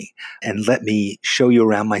inspired me, and let me show you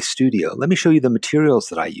around my studio. Let me show you the materials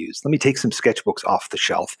that I use. Let me take some sketchbooks off the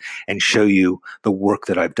shelf and show you the work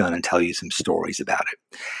that I've done and tell you some stories about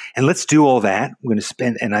it. And let's do all that. We're going to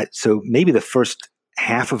spend, so maybe the first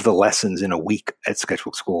half of the lessons in a week at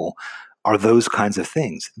Sketchbook School are those kinds of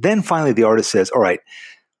things. Then finally the artist says, all right,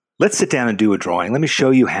 let's sit down and do a drawing. Let me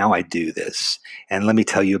show you how I do this, and let me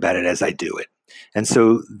tell you about it as I do it. And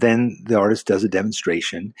so then the artist does a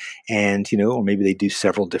demonstration and, or maybe they do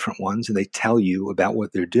several different ones and they tell you about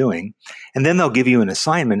what they're doing. And then they'll give you an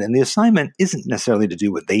assignment. And the assignment isn't necessarily to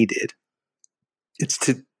do what they did. It's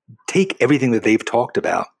to take everything that they've talked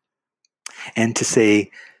about and to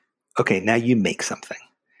say, okay, now you make something,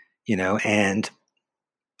 and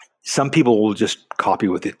some people will just copy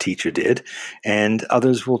what the teacher did, and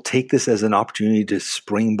others will take this as an opportunity to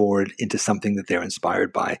springboard into something that they're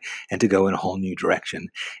inspired by and to go in a whole new direction.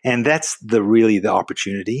 And that's really the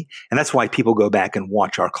opportunity. And that's why people go back and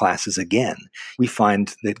watch our classes again. We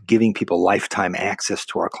find that giving people lifetime access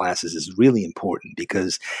to our classes is really important,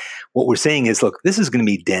 because what we're saying is, look, this is going to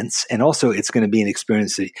be dense, and also it's going to be an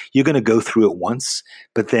experience that you're going to go through it once,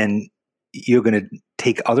 but then you're going to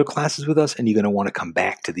take other classes with us and you're going to want to come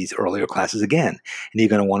back to these earlier classes again. And you're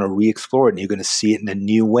going to want to re-explore it, and you're going to see it in a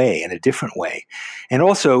new way, in a different way. And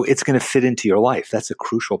also it's going to fit into your life. That's a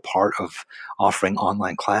crucial part of offering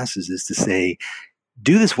online classes, is to say,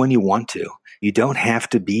 do this when you want to. You don't have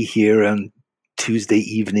to be here on Tuesday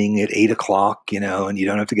evening at 8:00, and you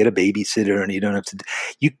don't have to get a babysitter, and you don't have to,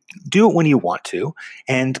 you do it when you want to,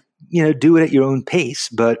 and do it at your own pace.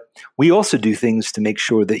 But we also do things to make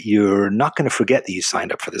sure that you're not going to forget that you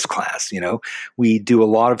signed up for this class. We do a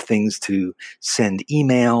lot of things to send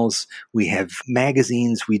emails. We have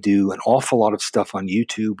magazines. We do an awful lot of stuff on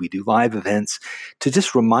YouTube. We do live events to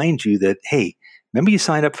just remind you that, hey, remember you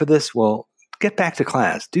signed up for this? Well, get back to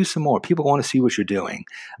class. Do some more. People want to see what you're doing.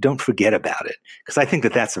 Don't forget about it. Because I think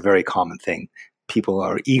that that's a very common thing. People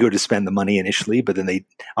are eager to spend the money initially, but then they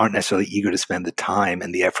aren't necessarily eager to spend the time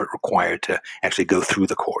and the effort required to actually go through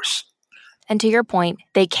the course. And to your point,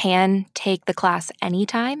 they can take the class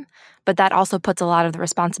anytime, but that also puts a lot of the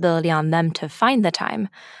responsibility on them to find the time.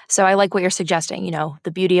 So I like what you're suggesting.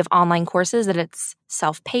 The beauty of online courses that it's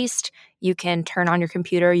self-paced. You can turn on your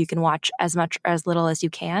computer, you can watch as much or as little as you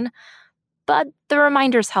can. But the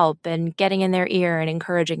reminders help, and getting in their ear and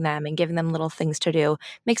encouraging them and giving them little things to do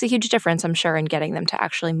makes a huge difference, I'm sure, in getting them to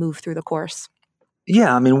actually move through the course.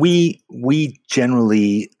 Yeah, I mean, we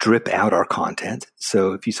generally drip out our content.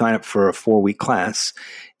 So if you sign up for a 4-week class,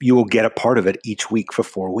 you will get a part of it each week for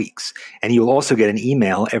 4 weeks. And you'll also get an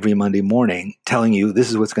email every Monday morning telling you this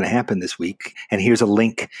is what's going to happen this week. And here's a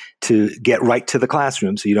link to get right to the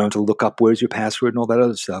classroom so you don't have to look up where's your password and all that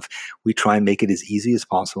other stuff. We try and make it as easy as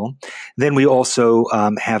possible. Then we also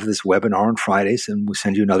have this webinar on Fridays, and we'll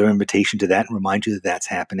send you another invitation to that and remind you that that's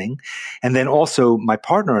happening. And then also my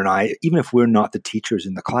partner and I, even if we're not the teachers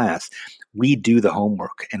in the class, we do the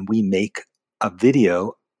homework and we make a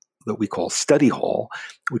video that we call Study Hall,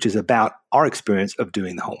 which is about our experience of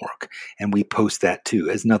doing the homework. And we post that too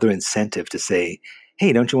as another incentive to say,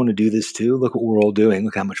 hey, don't you want to do this too? Look what we're all doing.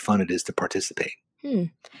 Look how much fun it is to participate.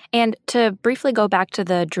 And to briefly go back to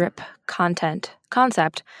the drip content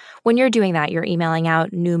concept, when you're doing that, you're emailing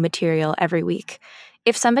out new material every week.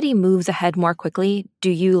 If somebody moves ahead more quickly,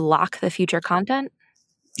 do you lock the future content?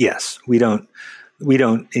 Yes, we don't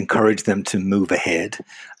encourage them to move ahead.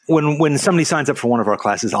 When somebody signs up for one of our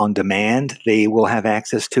classes on demand, they will have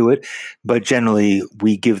access to it. But generally,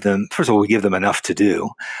 we give them enough to do.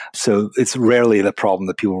 So it's rarely the problem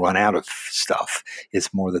that people run out of stuff.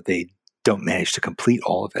 It's more that they don't manage to complete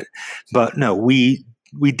all of it. But no, we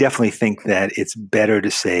definitely think that it's better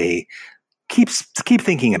to say, keep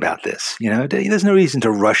thinking about this. There's no reason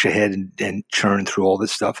to rush ahead and churn through all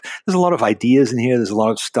this stuff. There's a lot of ideas in here. There's a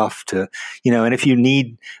lot of stuff to, and if you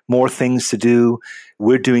need more things to do,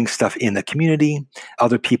 we're doing stuff in the community.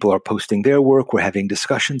 Other people are posting their work. We're having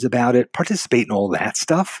discussions about it. Participate in all that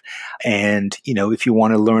stuff. And, if you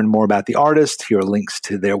want to learn more about the artist, here are links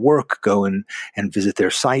to their work. Go and visit their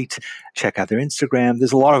site. Check out their Instagram.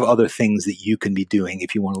 There's a lot of other things that you can be doing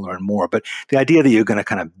if you want to learn more. But the idea that you're going to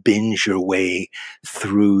kind of binge your way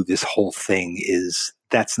through this whole thing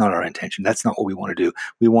that's not our intention. That's not what we want to do.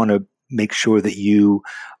 We want to make sure that you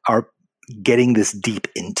are getting this deep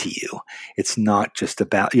into you. It's not just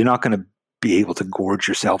about, you're not going to be able to gorge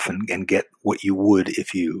yourself and get what you would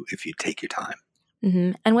if you take your time.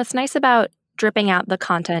 Mm-hmm. And what's nice about dripping out the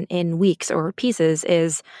content in weeks or pieces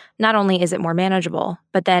is not only is it more manageable,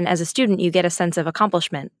 but then as a student, you get a sense of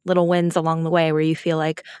accomplishment, little wins along the way where you feel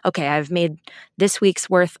like, okay, I've made this week's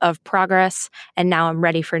worth of progress and now I'm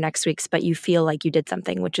ready for next week's, but you feel like you did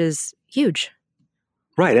something, which is huge.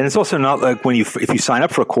 Right. And it's also not like if you sign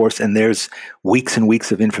up for a course and there's weeks and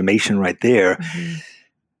weeks of information right there,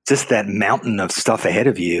 just that mountain of stuff ahead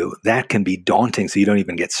of you, that can be daunting. So you don't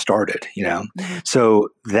even get started, So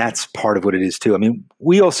that's part of what it is too. I mean,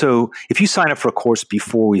 we also, if you sign up for a course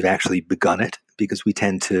before we've actually begun it, because we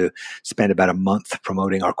tend to spend about a month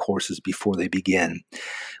promoting our courses before they begin.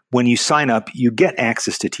 When you sign up, you get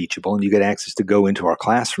access to Teachable and you get access to go into our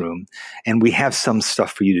classroom, and we have some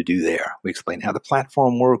stuff for you to do there. We explain how the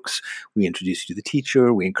platform works. We introduce you to the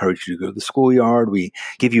teacher. We encourage you to go to the schoolyard. We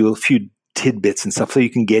give you a few tidbits and stuff so you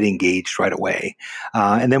can get engaged right away.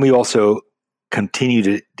 And then we also continue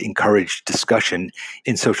to encourage discussion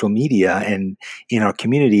in social media and in our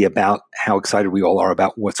community about how excited we all are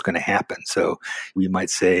about what's going to happen. So we might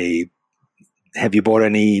say, have you bought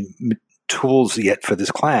any tools yet for this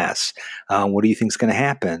class? What do you think is going to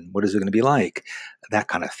happen? What is it going to be like? That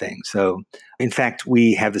kind of thing. So in fact,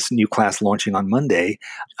 we have this new class launching on Monday.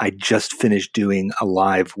 I just finished doing a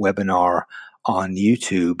live webinar on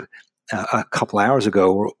YouTube a couple hours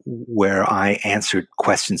ago where I answered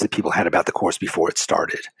questions that people had about the course before it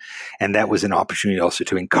started. And that was an opportunity also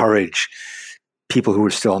to encourage people who were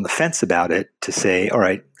still on the fence about it to say, all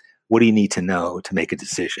right, what do you need to know to make a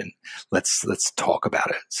decision? Let's talk about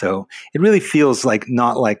it. So it really feels like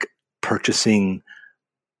not like purchasing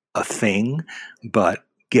a thing, but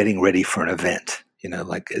getting ready for an event.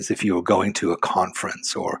 Like as if you were going to a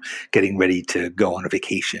conference or getting ready to go on a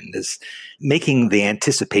vacation. Is making the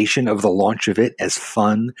anticipation of the launch of it as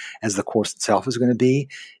fun as the course itself is going to be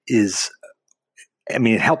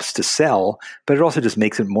it helps to sell, but it also just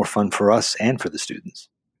makes it more fun for us and for the students.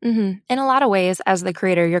 Mm-hmm. In a lot of ways, as the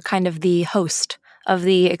creator, you're kind of the host of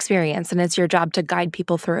the experience, and it's your job to guide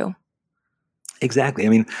people through. Exactly. I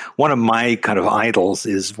mean, one of my kind of idols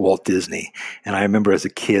is Walt Disney. And I remember as a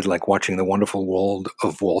kid, like watching The Wonderful World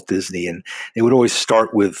of Walt Disney. And they would always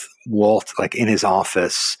start with Walt, like in his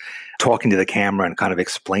office, talking to the camera and kind of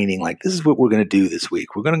explaining, like, this is what we're going to do this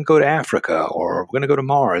week. We're going to go to Africa or we're going to go to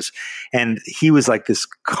Mars. And he was like this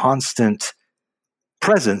constant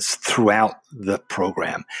presence throughout the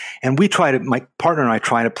program. And my partner and I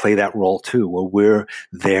try to play that role too, where we're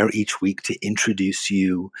there each week to introduce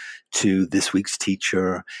you to this week's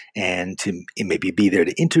teacher and to maybe be there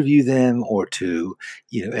to interview them or to,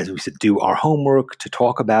 as we said, do our homework, to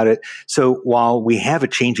talk about it. So while we have a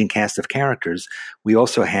changing cast of characters, we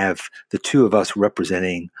also have the two of us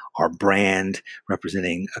representing our brand,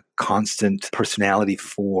 representing a constant personality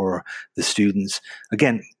for the students.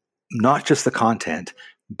 Again, not just the content,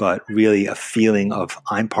 but really a feeling of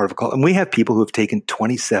I'm part of a culture. And we have people who have taken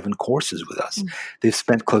 27 courses with us. They've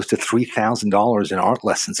spent close to $3,000 in art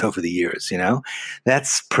lessons over the years,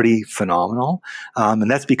 That's pretty phenomenal. And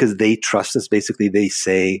that's because they trust us. Basically, they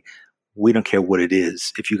say, we don't care what it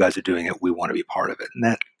is. If you guys are doing it, we want to be part of it.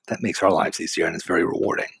 And that makes our lives easier, and it's very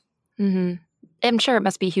rewarding. Mm-hmm. I'm sure it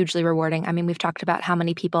must be hugely rewarding. I mean, we've talked about how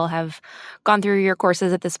many people have gone through your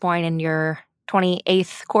courses at this point, and your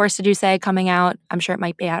 28th course, did you say, coming out? I'm sure it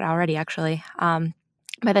might be out already, actually,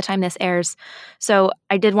 by the time this airs. So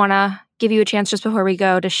I did want to give you a chance just before we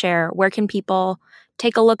go to share, where can people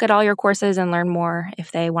take a look at all your courses and learn more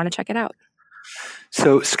if they want to check it out?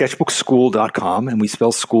 So sketchbookschool.com, and we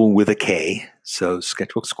spell school with a K. So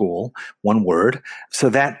Sketchbook School, one word. So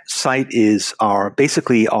that site is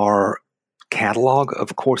basically our catalog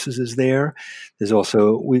of courses is there. There's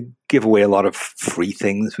also, we give away a lot of free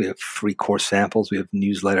things. We have free course samples. We have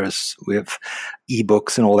newsletters. We have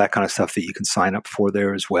ebooks and all that kind of stuff that you can sign up for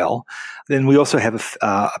there as well. Then we also have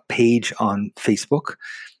a page on Facebook,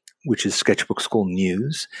 which is Sketchbook School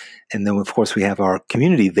News. And then, of course, we have our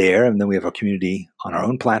community there. And then we have our community on our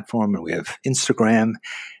own platform. And we have Instagram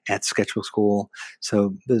at Sketchbook School.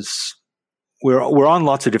 So we're on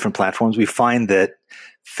lots of different platforms. We find that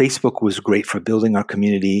Facebook was great for building our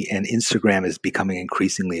community, and Instagram is becoming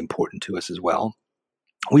increasingly important to us as well.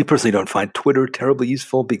 We personally don't find Twitter terribly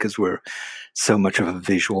useful because we're so much of a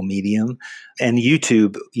visual medium. And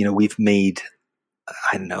YouTube, we've made,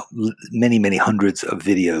 many, many hundreds of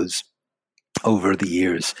videos over the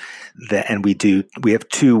years. And we have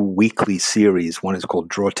 2 weekly series. One is called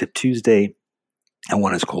Draw Tip Tuesday, and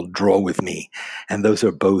one is called Draw With Me. And those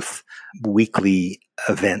are both weekly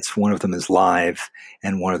events. One of them is live,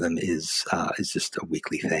 and one of them is just a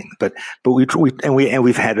weekly thing. But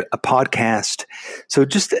we've had a podcast. So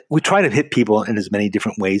we try to hit people in as many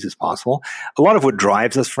different ways as possible. A lot of what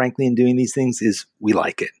drives us, frankly, in doing these things is we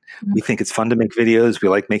like it. Mm-hmm. We think it's fun to make videos. We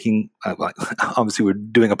like making. Obviously, we're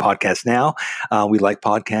doing a podcast now. We like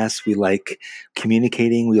podcasts. We like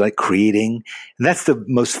communicating. We like creating. And that's the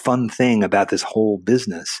most fun thing about this whole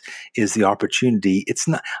business is the opportunity. It's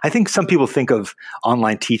not. I think some people think of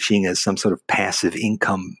online teaching as some sort of passive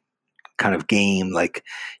income kind of game, like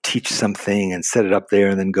teach something and set it up there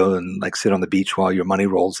and then go and like sit on the beach while your money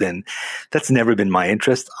rolls in. That's never been my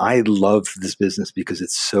interest. I love this business because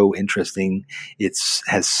it's so interesting. It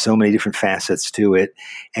has so many different facets to it,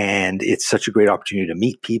 and it's such a great opportunity to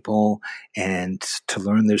meet people and to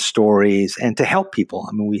learn their stories and to help people.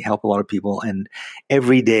 I mean, we help a lot of people, and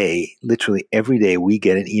every day, literally every day, we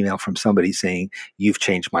get an email from somebody saying, "You've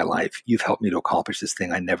changed my life. You've helped me to accomplish this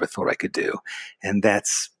thing I never thought I could do." And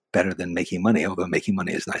that's better than making money, although making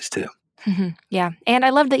money is nice too. Mm-hmm. Yeah. And I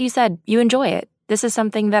love that you said you enjoy it. This is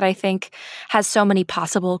something that I think has so many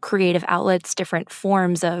possible creative outlets, different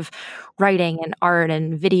forms of writing and art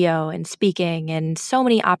and video and speaking, and so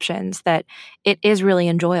many options that it is really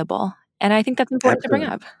enjoyable. And I think that's important Absolutely. to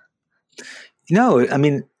bring up. No, I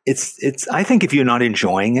mean, I think if you're not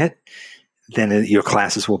enjoying it, then your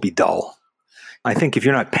classes will be dull. I think if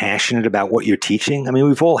you're not passionate about what you're teaching, I mean,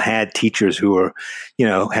 we've all had teachers who are,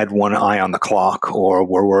 had one eye on the clock or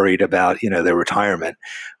were worried about, their retirement,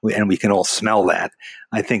 and we can all smell that.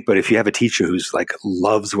 I think, but if you have a teacher who's like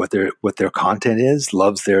loves what their content is,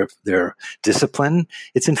 loves their discipline,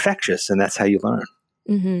 it's infectious, and that's how you learn.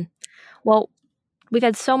 Mm-hmm. Well, we've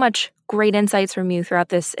had so much great insights from you throughout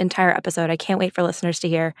this entire episode. I can't wait for listeners to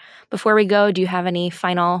hear. Before we go, do you have any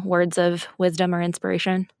final words of wisdom or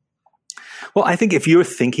inspiration? Well, I think if you're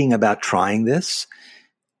thinking about trying this,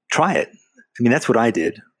 try it. I mean, that's what I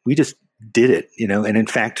did. We just did it, and in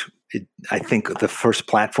fact, I think the first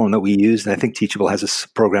platform that we used, and I think Teachable has a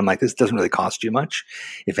program like this, doesn't really cost you much,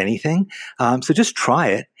 if anything. So just try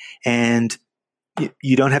it. And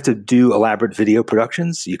you don't have to do elaborate video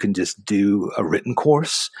productions. You can just do a written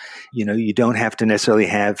course. You don't have to necessarily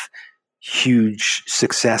have huge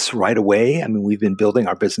success right away. I mean, we've been building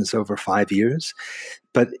our business over 5 years,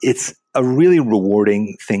 but it's a really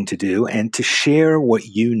rewarding thing to do, and to share what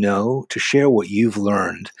you know, to share what you've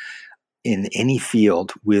learned in any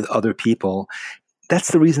field with other people.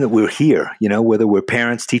 that's the reason that we're here, whether we're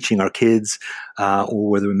parents teaching our kids or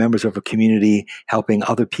whether we're members of a community helping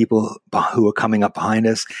other people who are coming up behind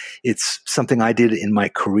us. It's something I did in my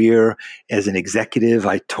career as an executive.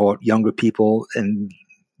 I taught younger people and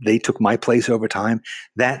they took my place over time.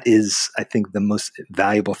 That is, I think, the most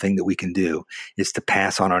valuable thing that we can do is to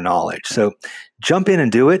pass on our knowledge. So jump in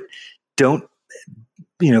and do it. Don't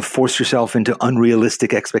force yourself into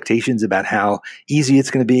unrealistic expectations about how easy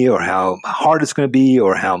it's going to be or how hard it's going to be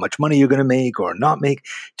or how much money you're going to make or not make.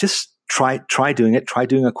 Just try doing it. Try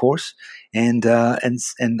doing a course, and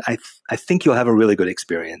I think you'll have a really good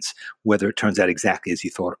experience. Whether it turns out exactly as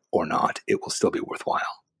you thought or not, it will still be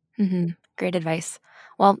worthwhile. Mm-hmm. Great advice.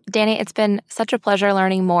 Well, Danny, it's been such a pleasure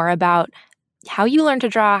learning more about how you learned to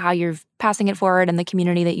draw, how you're passing it forward in the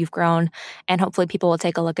community that you've grown, and hopefully people will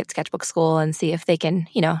take a look at Sketchbook School and see if they can,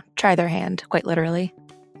 try their hand, quite literally.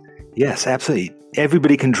 Yes, absolutely.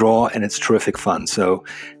 Everybody can draw, and it's terrific fun. So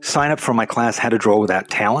sign up for my class, How to Draw Without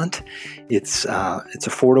Talent. It's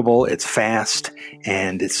affordable, it's fast,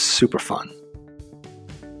 and it's super fun.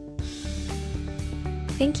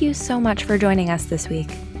 Thank you so much for joining us this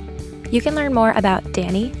week. You can learn more about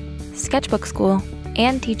Danny, Sketchbook School,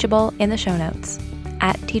 and Teachable in the show notes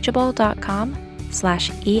at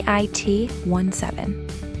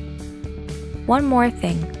teachable.com/EIT17. One more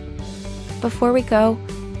thing. Before we go,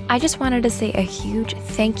 I just wanted to say a huge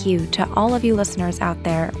thank you to all of you listeners out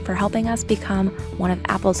there for helping us become one of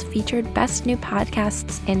Apple's featured best new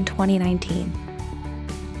podcasts in 2019.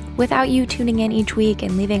 Without you tuning in each week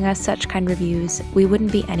and leaving us such kind reviews, we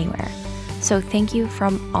wouldn't be anywhere. So thank you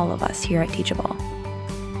from all of us here at Teachable.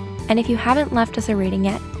 And if you haven't left us a rating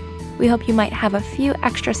yet, we hope you might have a few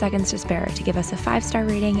extra seconds to spare to give us a 5-star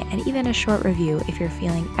rating and even a short review if you're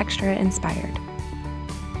feeling extra inspired.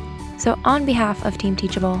 So on behalf of Team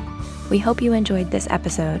Teachable, we hope you enjoyed this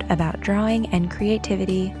episode about drawing and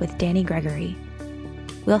creativity with Danny Gregory.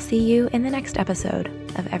 We'll see you in the next episode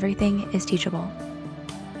of Everything is Teachable.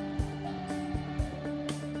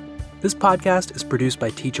 This podcast is produced by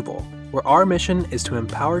Teachable, where our mission is to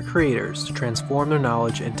empower creators to transform their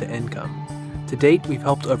knowledge into income. To date, we've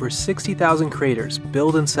helped over 60,000 creators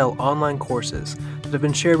build and sell online courses that have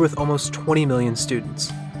been shared with almost 20 million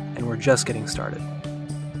students, and we're just getting started.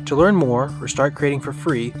 To learn more or start creating for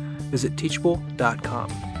free, visit teachable.com.